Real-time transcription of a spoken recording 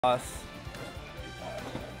Boss.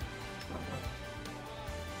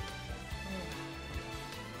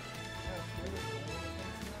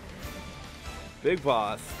 Big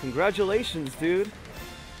Boss, congratulations, dude.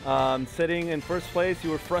 Sitting in first place, you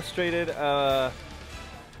were frustrated after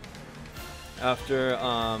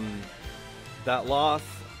that loss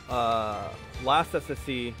last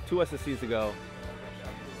SSC, 2 SSCs ago.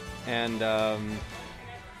 And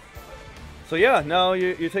so yeah, now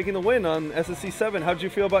you're taking the win on SSC 7. How did you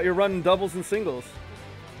feel about your run in doubles and singles?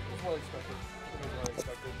 It's what I expected.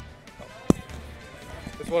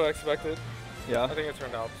 It's what I expected. Yeah. I think it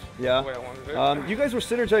turned out the way I wanted it. You guys were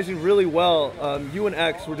synergizing really well. You and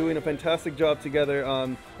X were doing a fantastic job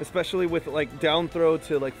together, especially with like down throw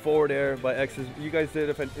to like forward air by X's. You guys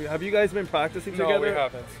did have you guys been practicing together? No, we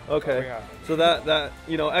haven't. Okay. No, we haven't. So that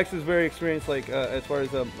you know, X is very experienced like as far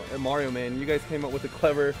as a Mario man. You guys came up with the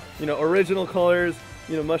clever, you know, original colors,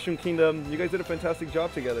 you know, Mushroom Kingdom. You guys did a fantastic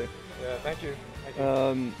job together. Yeah, thank you. Thank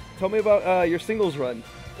you. Tell me about your singles run.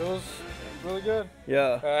 It was really good.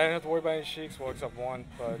 Yeah. I didn't have to worry about any sheiks, well, except one,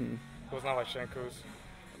 but it was not like Shanku's.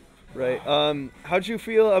 Right. How'd you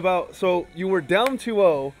feel about, so you were down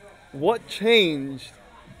 2-0. What changed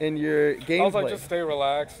in your gameplay? I was like, just stay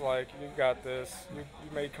relaxed. Like, you got this. You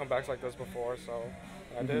made comebacks like this before, so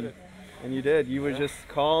I did it. And you did. You were just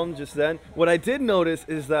calm just then. What I did notice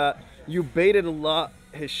is that you baited a lot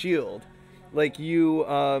his shield. Like you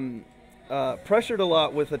pressured a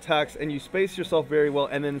lot with attacks, and you spaced yourself very well,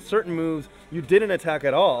 and then certain moves you didn't attack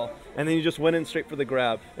at all, and then you just went in straight for the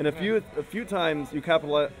grab. And a few times you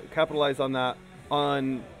capitalized on that,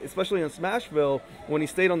 especially in Smashville when he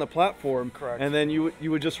stayed on the platform. Correct. And then you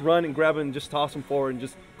would just run and grab him and just toss him forward and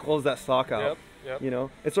just close that stock out. Yep. You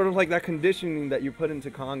know, it's sort of like that conditioning that you put into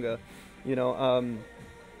Conga. You know,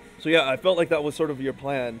 so yeah, I felt like that was sort of your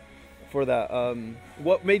plan for that.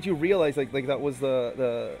 What made you realize like that was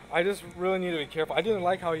the I just really need to be careful. I didn't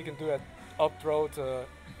like how he can do that up throw to.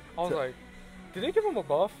 I was like, did they give him a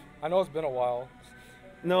buff? I know it's been a while.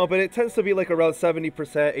 No, but it tends to be like around 70%,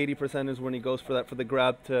 80% is when he goes for the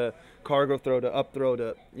grab to cargo throw to up throw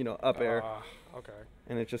to, you know, up air. Okay.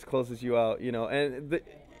 And it just closes you out, you know. And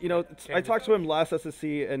you know, I talked to him last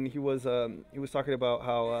SSC, and he was talking about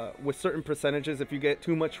how with certain percentages, if you get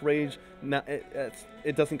too much rage,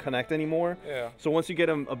 it doesn't connect anymore. Yeah. So once you get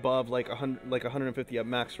him above like 150 at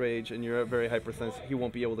max rage, and you're at very high percent, he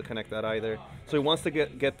won't be able to connect that either. So he wants to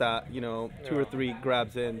get that, you know, 2 or 3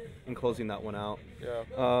 grabs in and closing that one out.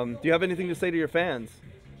 Yeah. Do you have anything to say to your fans?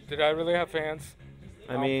 Did I really have fans?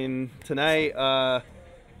 I mean, tonight,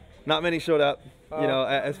 not many showed up. You know,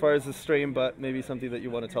 as far as the stream, but maybe something that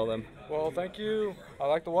you want to tell them. Well, thank you. I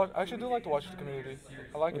like to watch. I actually do like to watch the community.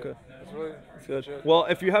 I like it. It's really good. Legit. Well,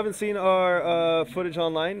 if you haven't seen our footage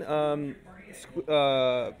online,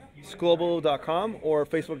 Sclobo.com or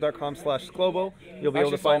Facebook.com/Sclobo, you'll be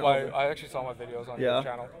able to find all. I actually saw my videos on your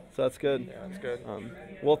channel. So that's good. Yeah, it's good.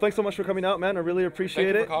 Well, thanks so much for coming out, man. I really appreciate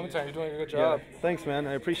it. Thank you for commenting. You're doing a good job. Yeah. Thanks, man.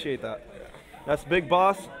 I appreciate that. That's Big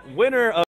Boss, winner of